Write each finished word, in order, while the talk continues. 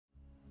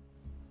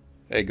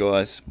Hey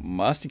guys,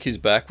 Masterkizz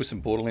back with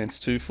some Borderlands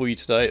 2 for you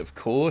today, of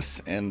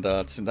course, and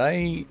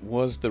today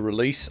was the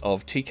release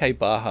of TK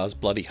Baha's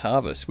Bloody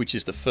Harvest, which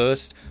is the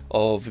first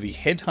of the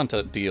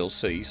Headhunter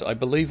DLCs. I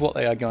believe what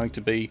they are going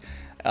to be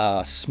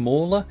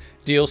smaller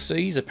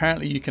DLCs.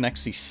 Apparently you can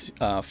actually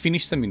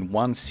finish them in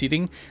one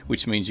sitting,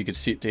 which means you could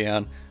sit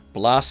down,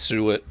 blast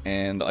through it,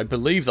 and I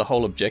believe the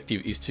whole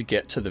objective is to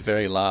get to the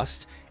very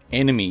last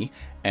enemy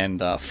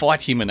and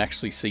fight him and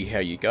actually see how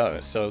you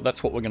go. So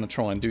that's what we're going to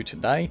try and do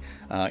today.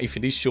 If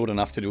it is short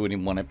enough to do it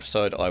in one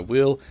episode, I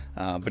will,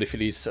 but if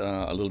it is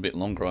a little bit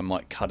longer, I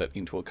might cut it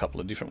into a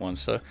couple of different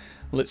ones. So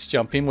let's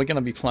jump in. We're going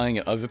to be playing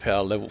at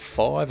Overpower level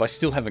 5. I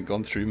still haven't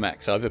gone through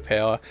max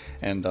Overpower,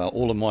 and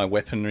all of my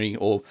weaponry,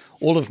 or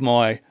all of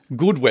my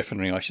good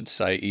weaponry I should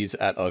say, is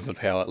at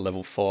Overpower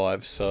level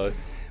 5. So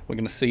we're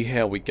going to see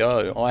how we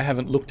go. I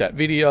haven't looked at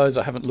videos,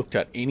 I haven't looked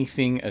at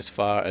anything as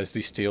far as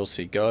this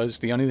DLC goes.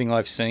 The only thing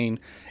I've seen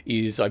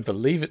is, I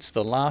believe it's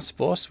the last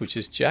boss, which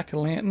is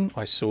Jack-o'-lantern.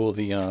 I saw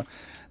the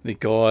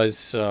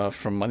guys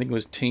from, I think it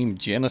was Team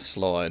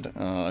Genocide.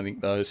 I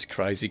think those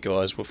crazy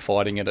guys were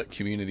fighting it at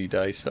Community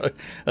Day, so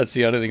that's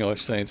the only thing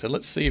I've seen. So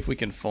let's see if we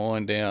can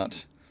find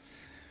out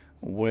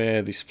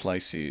where this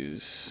place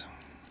is.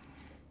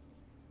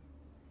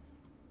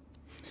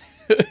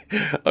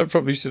 I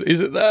probably should.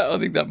 Is it that? I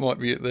think that might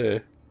be it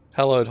there.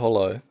 Hallowed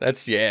Hollow.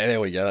 That's, yeah, there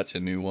we go. That's a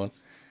new one.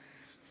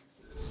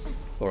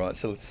 Alright,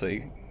 so let's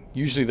see.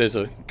 Usually there's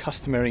a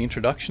customary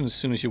introduction as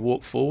soon as you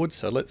walk forward,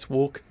 so let's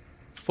walk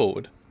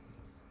forward.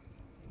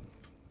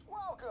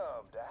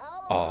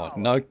 Oh,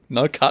 no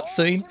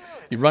cutscene?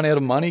 You run out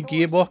of money,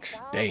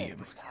 Gearbox?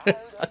 Damn.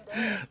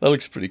 That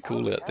looks pretty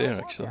cool out there,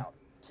 actually.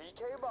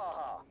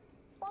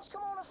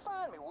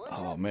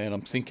 Oh man, I'm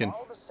thinking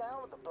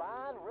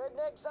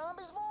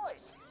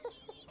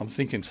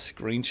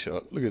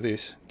screenshot. Look at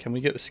this. Can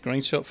we get the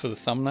screenshot for the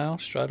thumbnail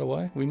straight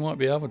away? We might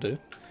be able to.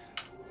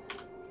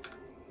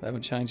 They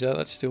haven't changed that.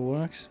 That still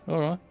works.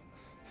 Alright.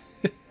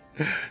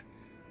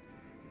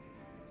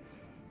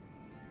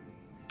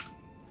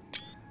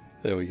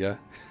 There we go.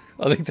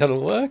 I think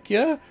that'll work,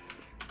 yeah.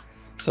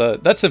 So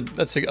that's a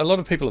lot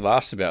of people have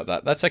asked about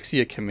that. That's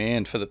actually a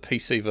command for the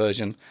PC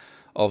version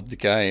of the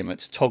game.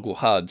 It's toggle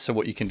HUD. So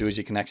what you can do is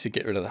you can actually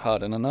get rid of the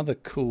HUD. And another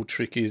cool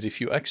trick is if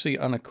you actually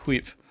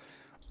unequip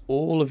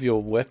all of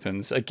your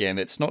weapons, again,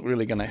 it's not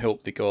really going to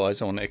help the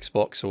guys on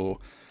Xbox or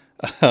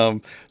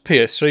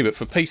PS3, but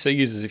for PC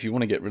users, if you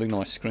want to get really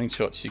nice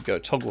screenshots, you go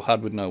toggle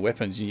HUD with no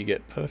weapons and you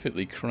get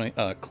perfectly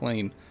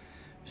clean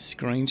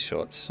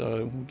screenshots.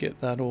 So we'll get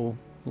that all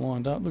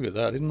lined up. Look at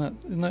that,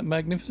 isn't that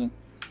magnificent?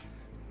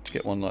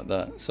 Get one like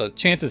that. So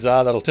chances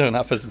are that'll turn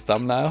up as a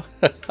thumbnail.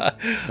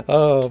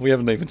 Oh, we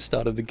haven't even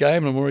started the game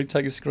and I'm already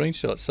taking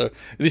screenshots. So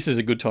this is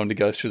a good time to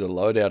go through the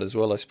loadout as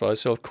well, I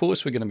suppose. So of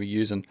course we're going to be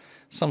using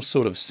some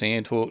sort of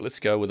Sandhawk. Let's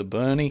go with a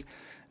Bernie.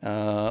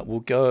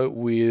 We'll go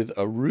with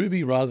a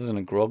Ruby rather than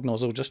a Grog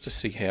Nozzle just to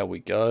see how we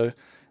go.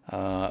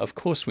 Of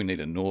course we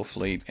need a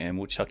Norfleet, and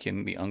we'll chuck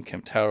in the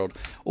Unkempt Harold.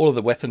 All of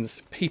the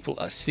weapons people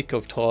are sick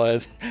and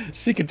tired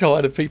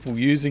of people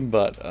using,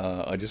 but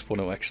I just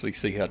want to actually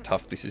see how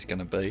tough this is going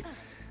to be.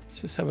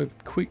 Let's just have a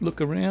quick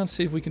look around,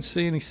 see if we can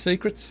see any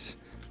secrets.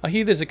 I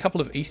hear there's a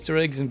couple of Easter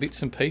eggs and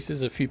bits and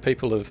pieces. A few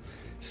people have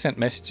sent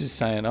messages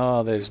saying,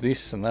 oh, there's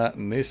this and that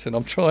and this, and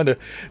I'm trying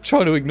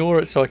to ignore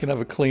it so I can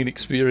have a clean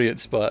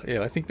experience, but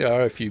yeah, I think there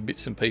are a few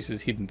bits and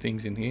pieces, hidden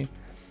things in here.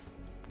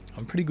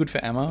 I'm pretty good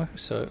for ammo,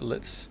 so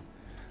let's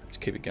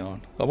keep it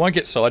going. I won't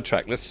get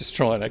sidetracked. Let's just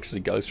try and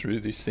actually go through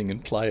this thing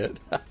and play it.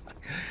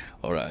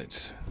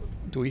 Alright.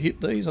 Do we hit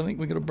these? I think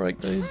we got to break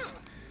these.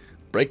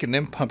 Breaking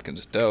them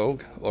pumpkins,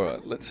 dog.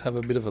 Alright, let's have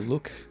a bit of a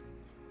look.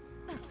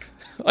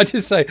 I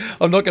just say,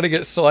 I'm not going to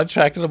get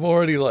sidetracked and I'm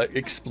already like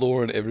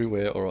exploring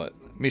everywhere. Alright,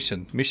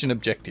 mission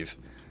objective.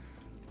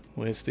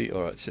 Where's the...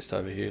 Alright, it's just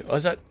over here. Oh,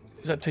 is that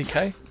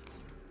TK?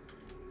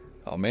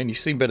 Oh man, you've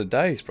seen better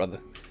days, brother.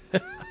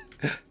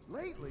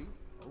 Lately,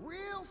 a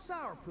real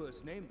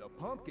sourpuss named the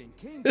Pumpkin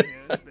Kingpin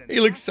has been... He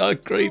looks so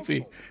creepy.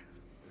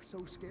 They're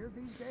so scared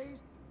these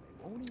days,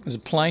 they won't even... There's a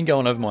plane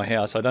going over my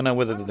house. I don't know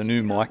whether the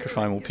new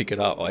microphone will pick it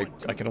up. I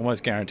can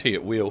almost guarantee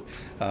it will.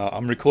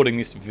 I'm recording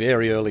this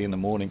very early in the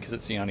morning because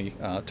it's the only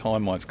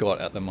time I've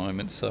got at the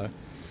moment. So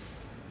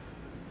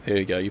there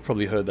you go. You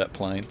probably heard that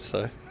plane.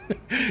 So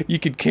you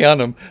could count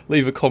them.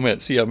 Leave a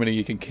comment. See how many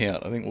you can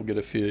count. I think we'll get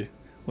a few.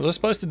 Was I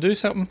supposed to do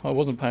something? I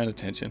wasn't paying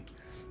attention.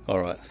 All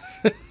right.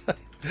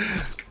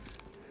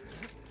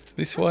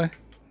 This way.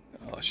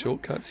 Oh,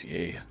 shortcuts.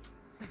 Yeah.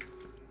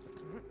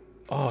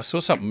 Oh, I saw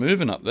something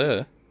moving up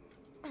there.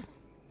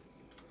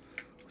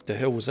 What the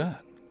hell was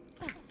that?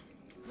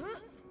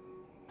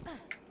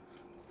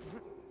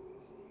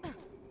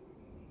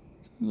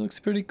 Looks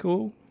pretty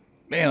cool.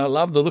 Man, I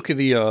love the look of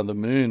the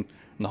moon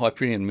and the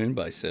Hyperion moon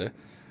base there.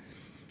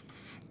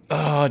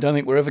 Oh, I don't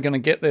think we're ever going to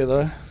get there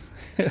though.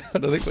 I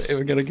don't think we're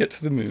ever going to get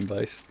to the moon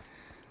base.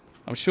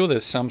 I'm sure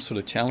there's some sort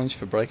of challenge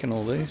for breaking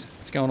all these.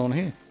 What's going on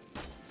here?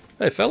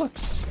 Hey, fella.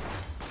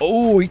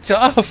 Oh, he's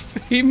tough.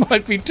 He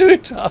might be too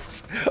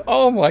tough.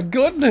 Oh my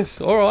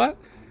goodness. All right.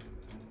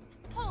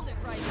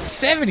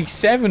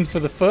 77 for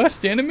the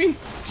first enemy?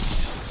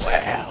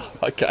 Wow.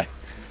 Okay.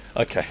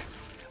 Okay.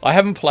 I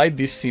haven't played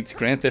this since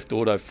Grand Theft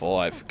Auto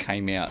 5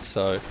 came out,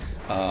 so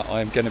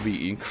I am going to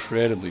be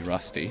incredibly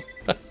rusty.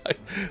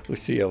 We'll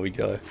see how we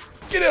go.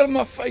 Get out of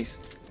my face!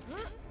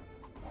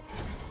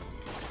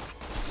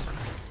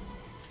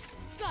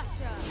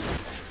 Gotcha.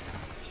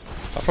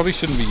 I probably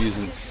shouldn't be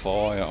using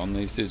fire on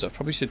these dudes. I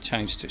probably should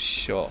change to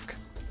shock.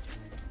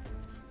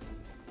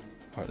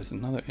 Alright, there's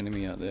another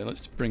enemy out there.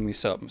 Let's bring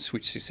this up and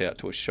switch this out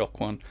to a shock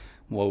one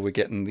while we're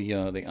getting the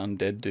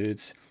undead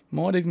dudes.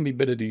 Might even be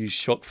better to use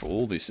shock for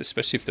all this,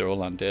 especially if they're all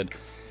undead.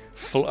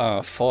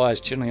 Fire's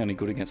generally only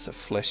good against a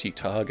fleshy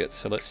target,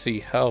 so let's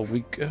see how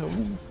we go.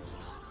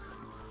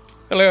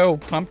 Hello,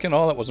 pumpkin.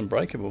 Oh, that wasn't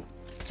breakable.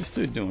 What's this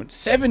dude doing?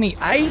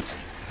 78?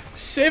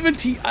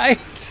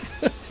 78!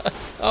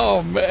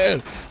 Oh,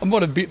 man. I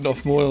might have bitten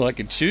off more than I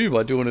could chew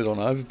by doing it on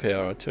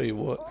overpower, I tell you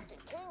what.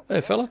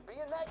 Hey, fella.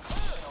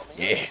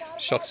 Yeah,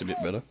 shock's a bit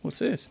better. What's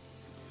this?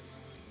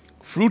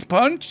 Fruit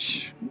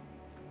punch.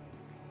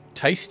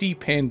 Tasty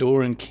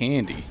Pandoran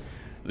candy.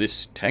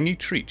 This tangy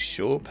treat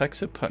sure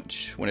packs a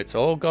punch. When it's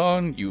all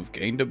gone, you've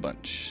gained a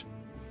bunch.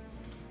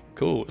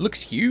 Cool. It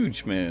looks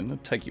huge, man. It'll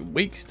take you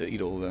weeks to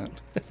eat all that.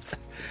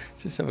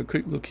 Let's just have a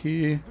quick look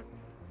here.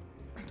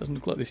 Doesn't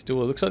look like this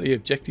door. It looks like the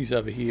objective's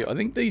over here. I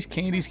think these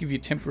candies give you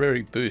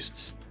temporary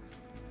boosts.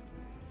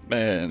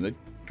 Man,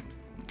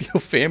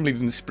 your family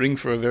didn't spring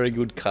for a very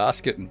good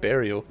casket and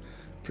burial.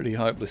 Pretty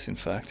hopeless, in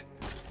fact.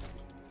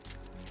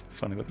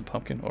 Funny looking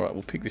pumpkin. Alright,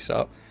 we'll pick this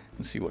up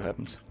and see what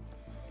happens.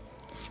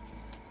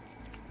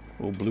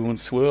 All blue and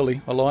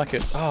swirly. I like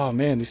it. Oh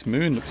man, this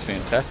moon looks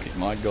fantastic.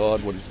 My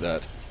god, what is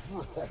that?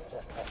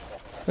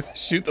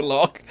 Shoot the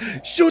lock!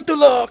 Shoot the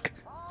lock!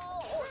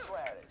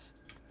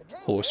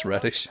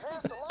 Horseradish. You're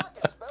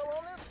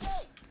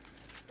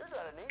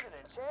gonna need an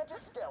enchanted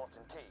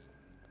skeleton key.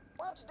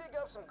 Why don't you dig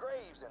up some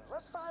graves and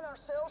let's find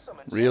ourselves some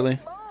enchanted Really?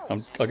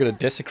 bones. I gotta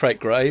desecrate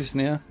graves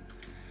now?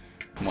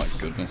 My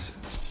goodness.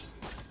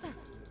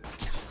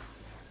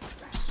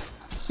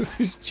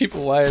 Just chip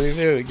away.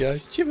 There we go.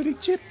 Chippity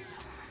chip.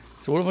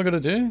 So what have I got to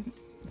do?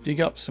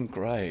 Dig up some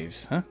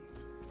graves, huh?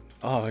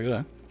 Oh, I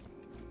gotta.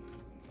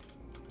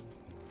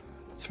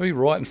 3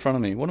 right in front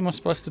of me. What am I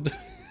supposed to do?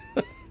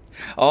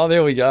 Oh,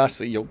 there we go. I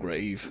see your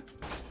grave.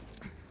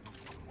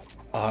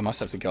 Oh, I must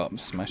have to go up and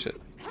smash it.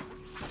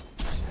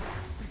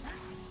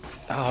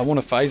 Oh, I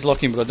want to phase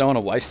lock him, but I don't want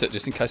to waste it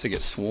just in case I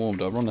get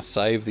swarmed. I want to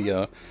save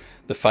the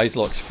phase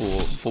locks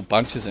for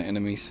bunches of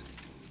enemies.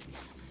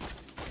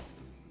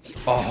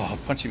 Oh,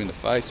 punch him in the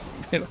face.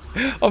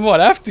 I might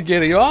have to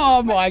get him.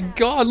 Oh my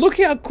god, look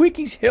how quick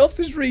his health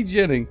is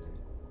regenning.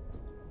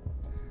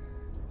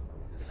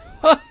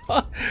 Am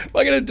I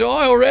going to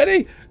die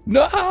already?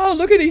 No,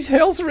 look at his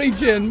health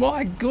regen.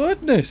 My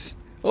goodness.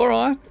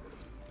 Alright.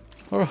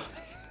 Alright.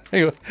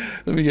 Hang on.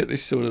 Let me get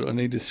this sorted. I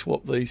need to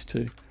swap these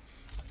two.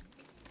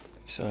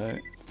 So,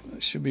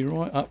 that should be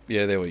right up.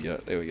 Yeah, there we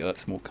go. There we go.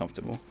 That's more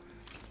comfortable.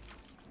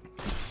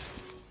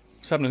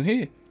 What's happening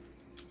here?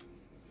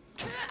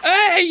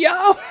 Hey,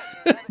 yo!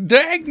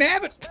 Dag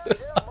nabbit!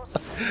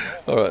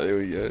 Alright, there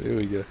we go. There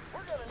we go.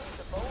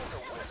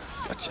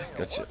 Gotcha,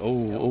 gotcha.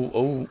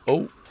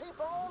 Oh.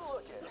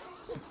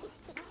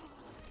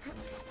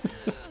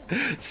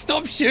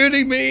 Stop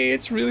shooting me!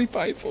 It's really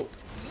painful.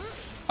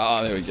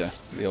 Ah, there we go.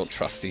 The old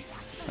trusty.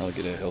 I'll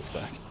get our health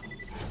back.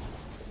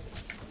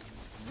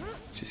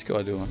 What's this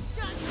guy doing?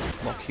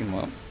 Lock him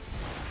up.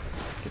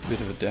 Get a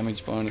bit of a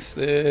damage bonus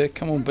there.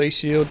 Come on,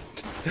 B-Shield.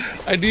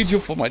 I need you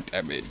for my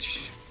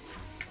damage.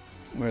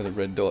 Where are the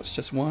red dots?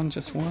 Just one,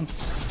 just one.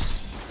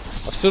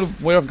 I've sort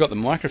of, where I've got the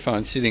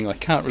microphone sitting, I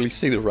can't really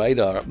see the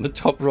radar up in the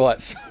top right,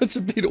 so it's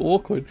a bit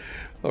awkward.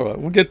 Alright,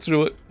 we'll get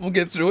through it. We'll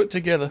get through it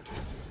together.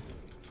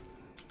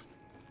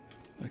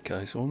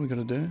 Okay, so what are we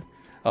going to do?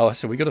 Oh,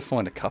 so we got to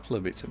find a couple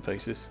of bits and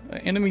pieces. Are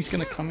enemies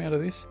going to come out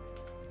of this?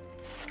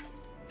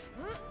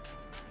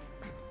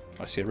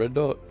 I see a red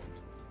dot.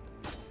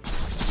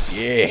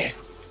 Yeah!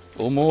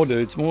 Oh, more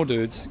dudes, more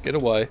dudes. Get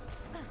away.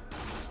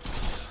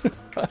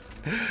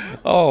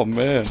 Oh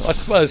man, I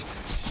suppose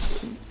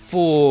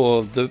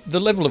for the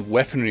level of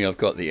weaponry I've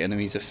got, the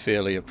enemies are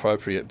fairly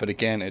appropriate, but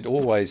again, it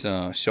always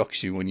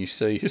shocks you when you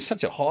see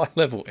such a high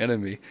level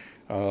enemy.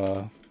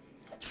 Oh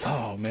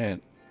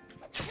man.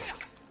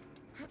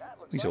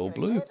 He's all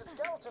blue.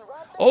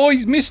 Oh,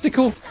 he's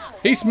mystical!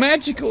 He's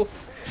magical!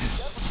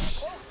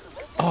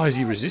 Oh, is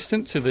he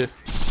resistant to the...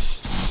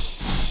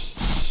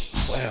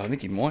 Wow, I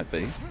think he might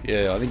be.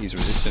 Yeah, I think he's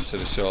resistant to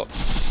the shot.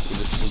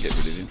 We'll get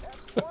rid of him.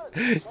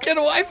 Get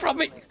away from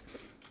me!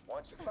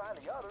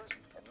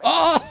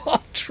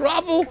 Oh,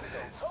 trouble!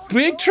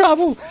 Big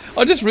trouble!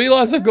 I just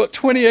realised I've got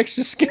 20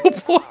 extra skill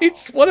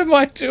points. What am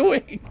I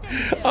doing?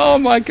 Oh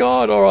my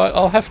god! All right,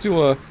 I'll have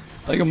to. I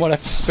think I might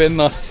have to spend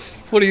those.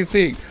 What do you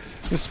think?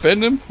 I'll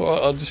spend them,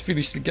 or I'll just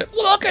finish the game.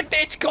 Look at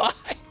this guy!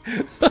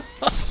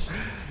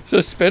 Should I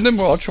spend them,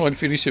 or I'll try and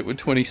finish it with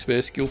 20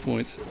 spare skill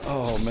points?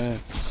 Oh man!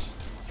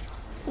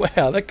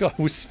 Wow, that guy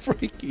was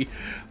freaky.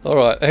 All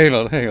right, hang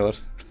on.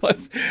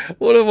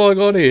 What have I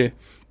got here?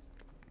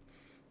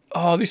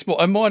 Oh,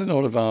 I might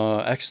not have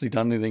actually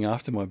done anything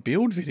after my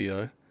build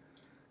video.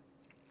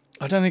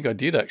 I don't think I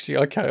did, actually.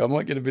 Okay, I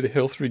might get a bit of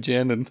health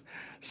regen and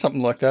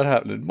something like that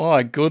happening.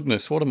 My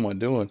goodness, what am I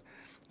doing?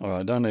 Alright,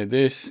 I don't need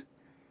this.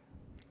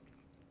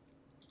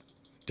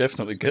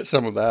 Definitely get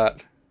some of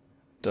that.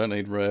 Don't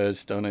need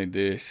res, don't need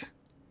this.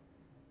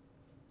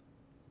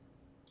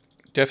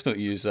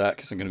 Definitely use that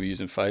because I'm going to be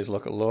using phase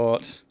lock a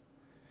lot.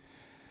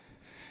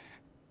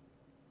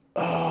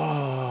 Oh,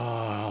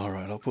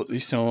 alright, I'll put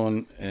this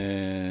on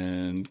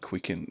and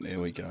quicken. There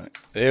we go.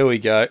 There we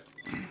go.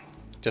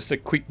 Just a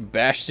quick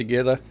bash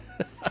together.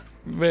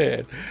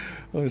 Man,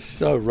 I was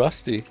so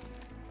rusty.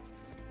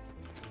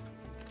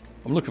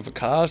 I'm looking for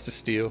cars to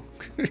steal.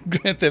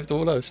 Grand Theft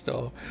Auto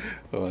style.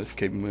 Alright, let's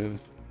keep moving.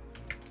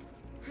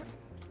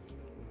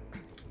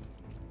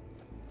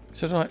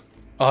 So did I...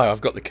 Oh,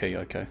 I've got the key,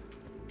 okay.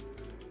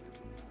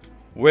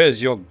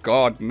 Where's your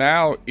god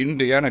now,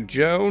 Indiana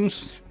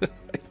Jones?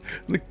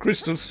 The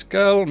Crystal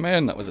Skull.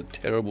 Man, that was a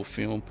terrible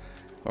film.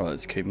 Alright,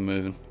 let's keep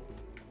moving.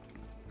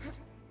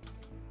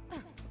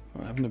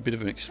 Alright, having a bit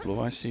of an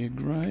explore. I see a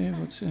grave.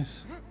 What's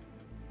this?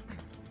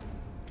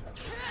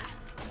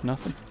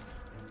 Nothing.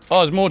 Oh,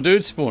 there's more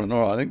dudes spawning.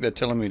 Alright, I think they're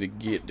telling me to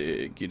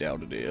get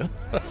out of there.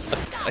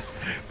 Okay.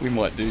 We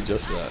might do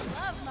just that.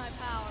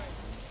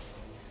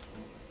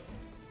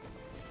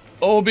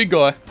 Oh, big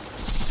guy.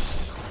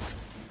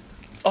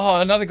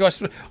 Oh, another guy.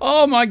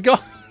 Oh my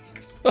god.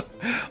 I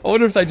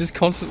wonder if they just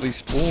constantly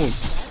spawn.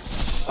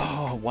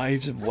 Oh,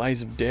 waves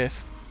of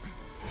death.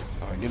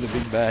 Alright, get a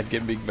big bad,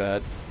 get big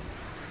bad.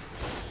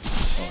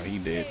 Oh, he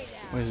dead.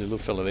 Where's the little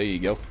fella? There you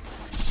go.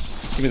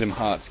 Give me them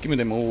hearts, give me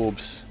them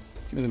orbs.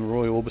 Give me them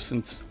Roy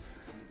Orbisons.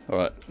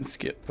 Alright, let's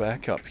get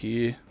back up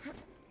here.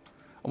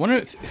 I wonder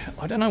if...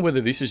 I don't know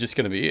whether this is just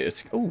going to be it.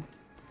 It's... Oh,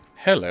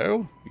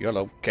 hello,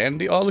 yellow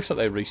candy. Oh, it looks like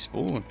they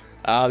respawn.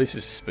 Ah, this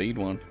is a speed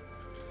one.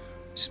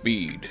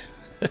 Speed.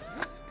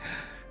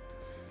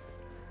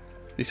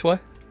 This way?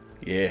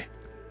 Yeah.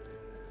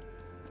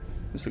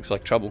 This looks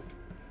like trouble.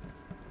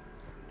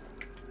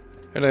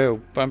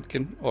 Hello,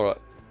 pumpkin. Alright.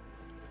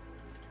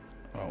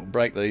 I'll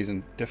break these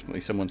and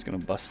definitely someone's going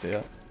to bust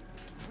out.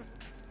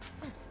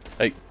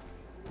 Hey.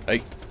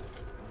 Hey.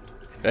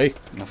 Hey.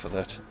 Enough of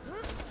that.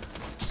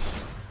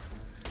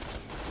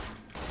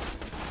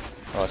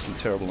 Oh, some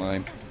terrible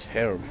aim.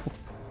 Terrible.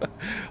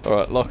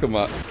 Alright, lock them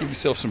up. Give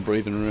yourself some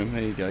breathing room.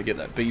 There you go. Get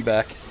that bee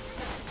back.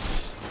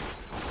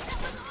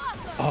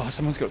 Oh,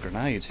 someone's got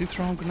grenades. Who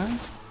throwing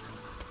grenades?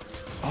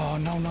 Oh,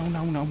 no, no,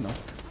 no, no, no.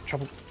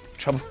 Trouble.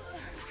 Trouble.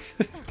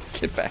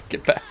 Get back,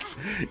 get back.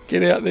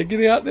 Get out there,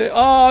 get out there.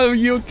 Oh,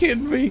 you're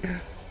kidding me.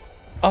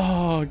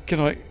 Oh,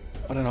 can I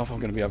don't know if I'm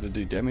going to be able to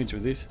do damage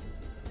with this.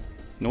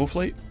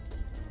 Norfleet?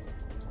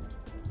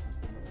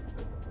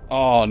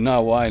 Oh,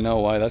 no way,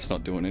 no way. That's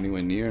not doing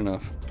anywhere near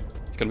enough.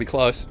 It's going to be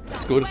close.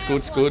 It's good, it's good,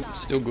 it's good.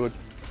 It's still good.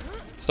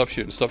 Stop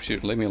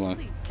shooting, leave me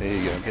alone. There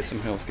you go, get some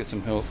health, get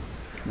some health.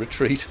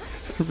 Retreat,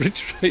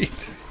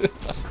 retreat.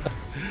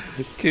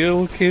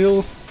 Kill,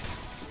 kill.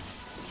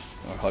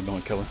 Alright, hide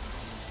behind cover.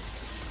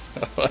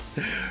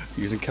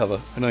 Using cover.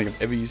 I don't think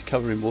I've ever used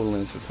cover in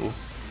Borderlands before.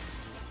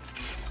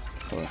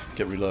 Alright,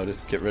 get reloaded,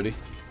 get ready.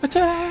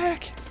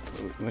 Attack!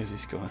 Where's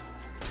this guy?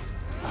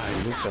 Ah, you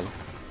little fella.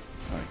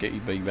 Alright, get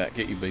your B back,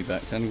 get your B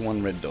back. It's only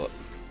one red dot.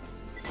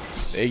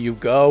 There you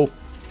go.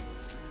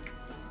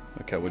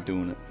 Okay, we're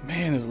doing it.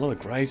 Man, there's a lot of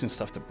graves and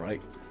stuff to break.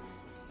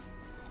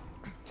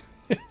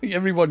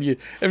 everyone you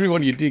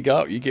dig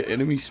up, you get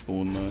enemy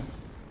spawn though.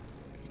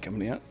 You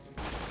coming out?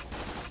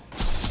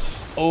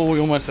 Oh, we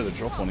almost had a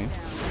drop on him.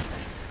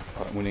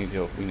 Alright, we need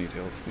health, we need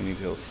health, we need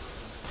health.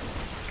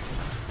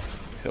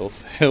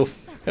 Health,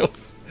 health,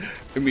 health.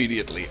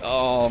 Immediately.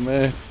 Oh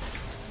man.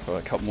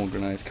 Alright, couple more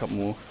grenades, couple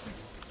more.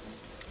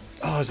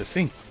 Oh, there's a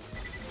thing.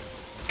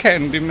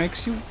 Candy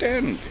makes you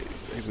dandy.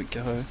 There we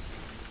go.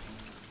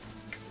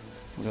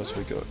 What else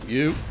we got?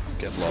 You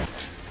get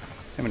locked.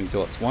 How many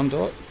dots? One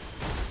dot?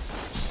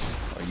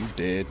 Oh, you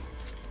dead.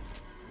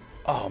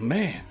 Oh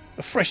man,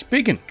 a fresh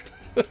biggin.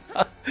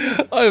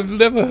 I've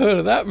never heard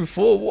of that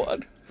before.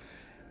 What?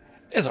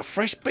 There's a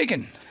fresh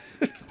biggin.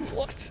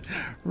 What?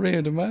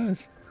 Random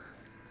ass.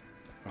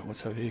 Right,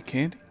 what's over here?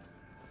 Candy?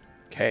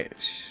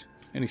 Cash.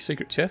 Any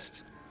secret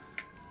chests?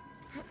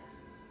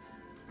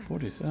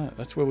 What is that?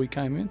 That's where we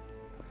came in?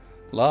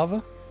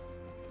 Lava?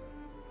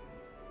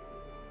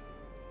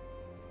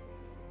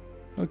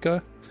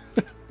 Okay.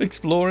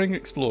 Exploring,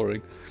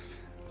 exploring.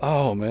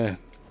 Oh man.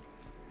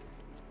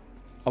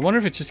 I wonder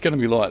if it's just going to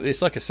be like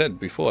this. Like I said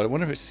before, I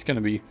wonder if it's just going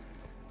to be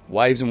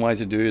waves and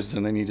waves of dudes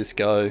and then you just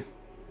go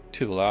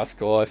to the last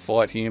guy,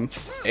 fight him.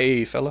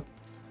 Hey, fella.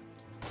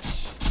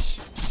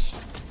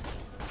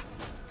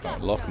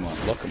 Right, lock him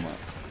up, lock him up.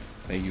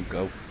 There you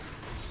go.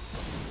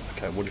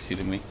 Okay, what is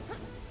hitting me?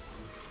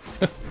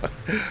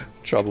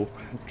 Trouble,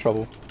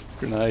 trouble.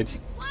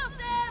 Grenades.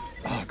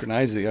 Oh,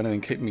 grenades are the only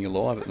thing keeping me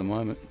alive at the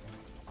moment.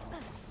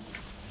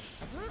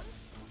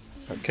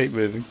 Right, keep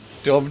moving.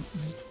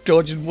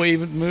 Dodge and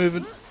weave and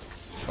moving.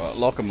 Alright,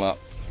 lock them up.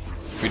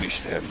 Finish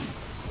them.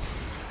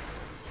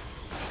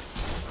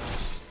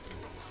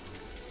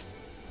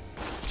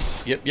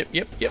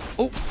 Yep.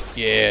 Oh,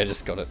 yeah,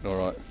 just got it. All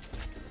right.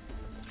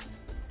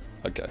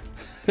 Okay.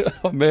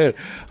 Oh man,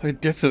 I'm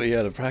definitely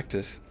out of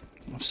practice.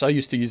 I'm so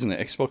used to using the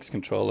Xbox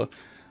controller.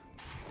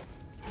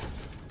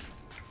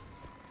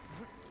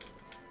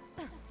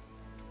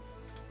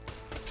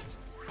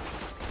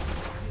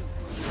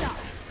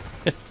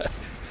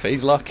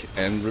 Phase lock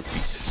and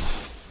repeat.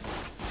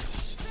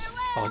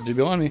 Oh, dude,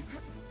 behind me.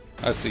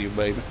 I see you,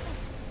 baby.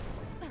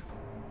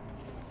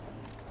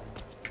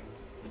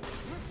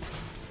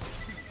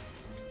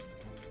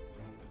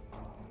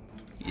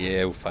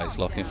 Yeah, we'll phase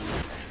lock him.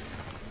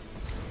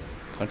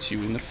 Punch you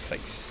in the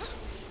face.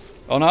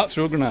 Oh no,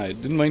 threw a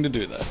grenade. Didn't mean to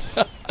do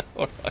that.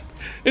 Alright.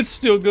 It's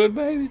still good,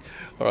 baby.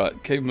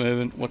 Alright, keep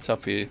moving. What's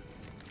up here?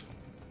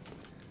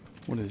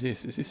 What is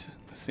this? Is this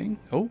a thing?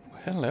 Oh,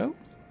 hello.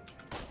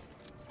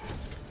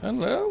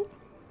 Hello?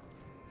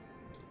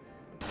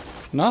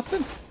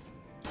 Nothing?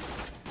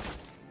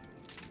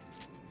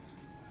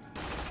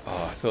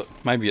 Oh, I thought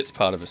maybe it's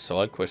part of a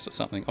side quest or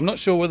something. I'm not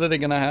sure whether they're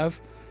going to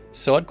have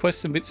side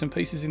quests and bits and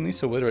pieces in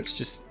this or whether it's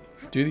just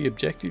do the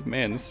objective.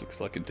 Man, this looks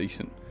like a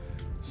decent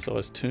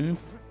sized tomb.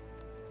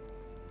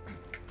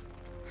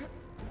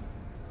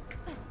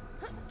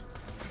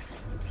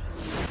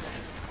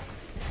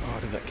 Oh,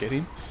 did that get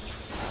him?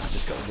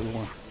 Just got a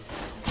little one.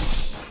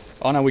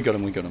 Oh no, we got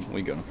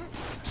him.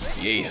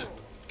 Yeah.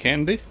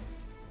 Candy?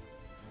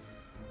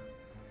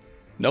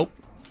 Nope.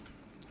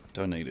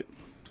 Don't need it.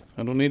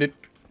 I don't need it.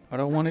 I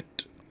don't want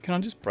it. Can I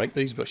just break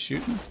these by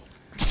shooting?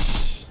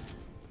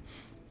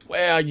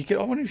 Wow, you could.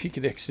 I wonder if you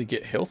could actually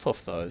get health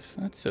off those.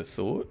 That's a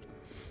thought.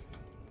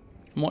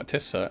 I might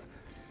test that.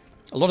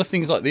 A lot of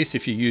things like this,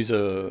 if you use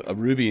a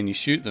ruby and you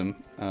shoot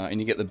them and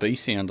you get the B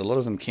sound, a lot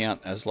of them count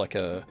as like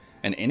an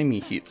enemy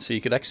hit. So you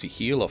could actually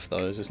heal off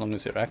those as long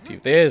as they're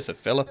active. There's the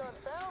fella.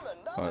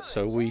 Alright,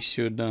 so we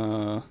should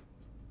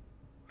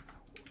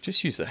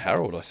just use the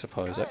Herald, I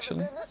suppose,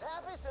 actually.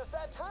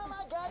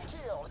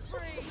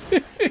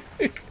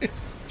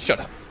 Shut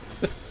up.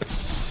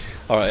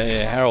 Alright,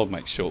 yeah, Harold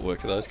makes short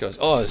work of those guys.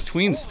 Oh, there's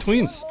twins.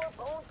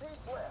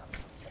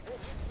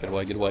 Get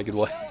away.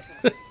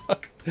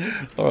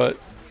 Alright.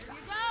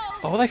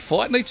 Oh, are they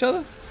fighting each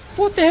other?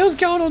 What the hell's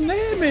going on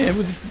there, man?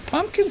 With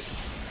pumpkins?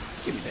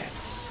 Give me that.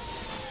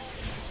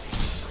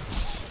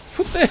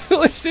 What the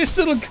hell is this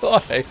little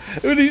guy?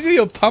 Is he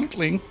a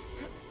pumpling?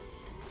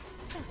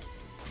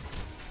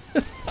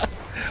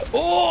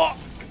 Oh!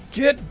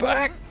 Get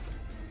back!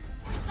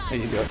 There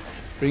you go.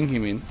 Bring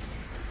him in.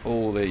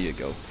 Oh, there you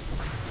go.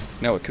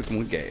 Now we're cooking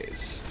with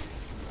gas.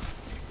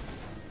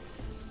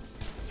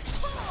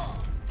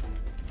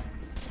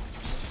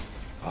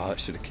 Oh, that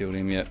should have killed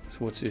him yet. So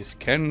what's this?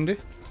 Candy?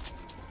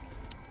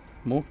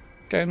 More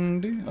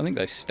candy? I think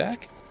they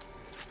stack.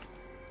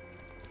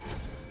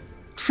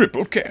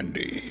 Triple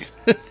candy.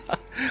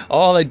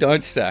 Oh, they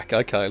don't stack.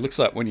 Okay, looks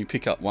like when you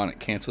pick up one, it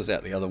cancels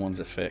out the other one's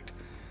effect.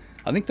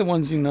 I think the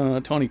ones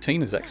in Tiny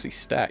Tina's actually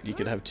stack. You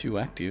could have two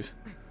active.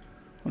 I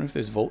wonder if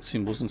there's vault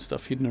symbols and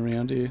stuff hidden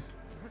around here.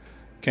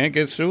 Can't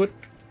get through it.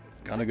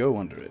 Gotta go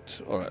under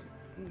it. Alright,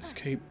 let's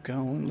keep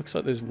going. Looks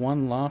like there's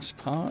one last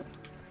part.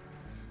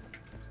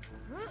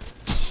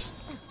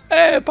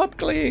 Hey,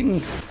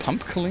 Pumpkling!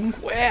 Pumpkling?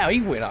 Wow, he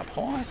went up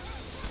high.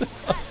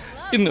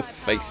 In the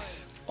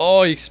face.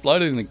 Oh, he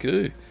exploded in the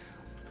goo.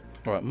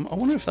 Alright, I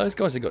wonder if those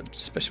guys have got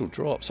special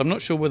drops. I'm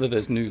not sure whether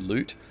there's new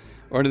loot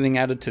or anything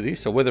added to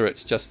this, or whether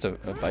it's just a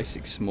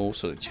basic small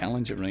sort of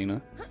challenge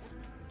arena.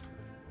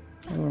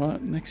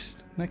 Alright,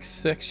 next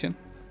section.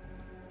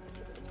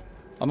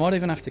 I might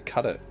even have to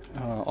cut it.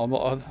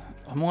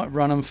 I might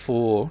run them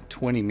for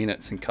 20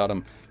 minutes and cut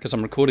them, because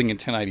I'm recording in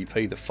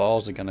 1080p. The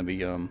files are going to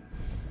be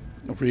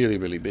really,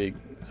 really big.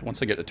 So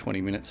once I get to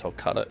 20 minutes, I'll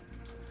cut it.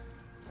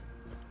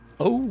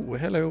 Oh,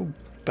 hello,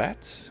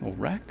 bats or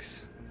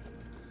racks.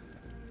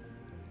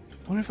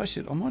 I wonder if I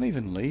should. I might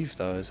even leave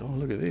those. Oh,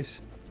 look at this.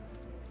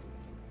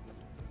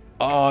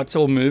 Oh, it's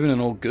all moving and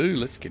all goo.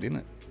 Let's get in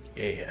it.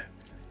 Yeah.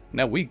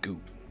 Now we goo.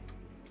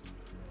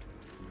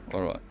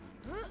 Alright.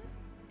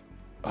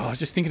 Oh, I was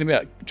just thinking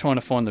about trying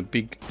to find the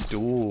big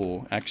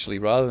door, actually,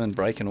 rather than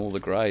breaking all the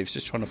graves.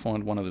 Just trying to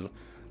find one of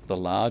the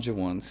larger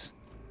ones.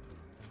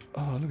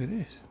 Oh, look at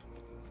this.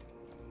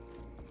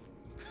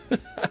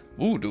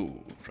 Voodoo,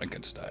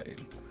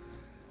 Frankenstein.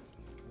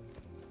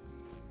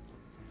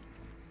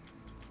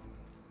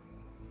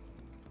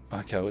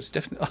 Okay, well, it's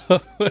definitely...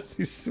 Oh, what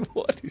is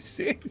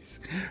this?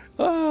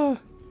 Oh,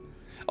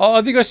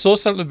 I think I saw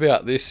something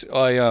about this.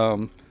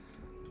 Oh,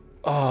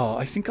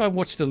 I think I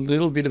watched a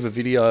little bit of a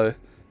video.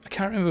 I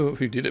can't remember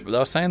who did it, but they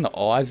were saying the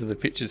eyes of the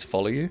pictures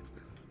follow you.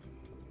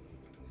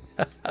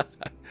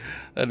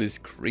 That is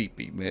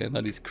creepy, man.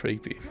 That is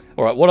creepy.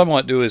 Alright, what I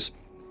might do is...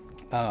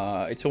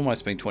 it's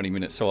almost been 20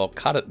 minutes, so I'll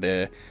cut it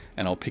there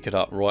and I'll pick it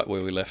up right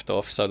where we left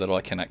off so that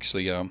I can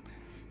actually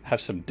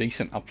have some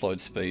decent upload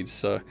speeds.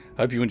 So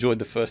I hope you enjoyed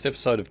the first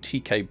episode of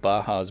TK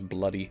Baha's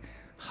Bloody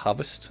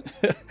Harvest.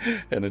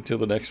 And until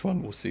the next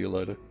one, we'll see you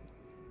later.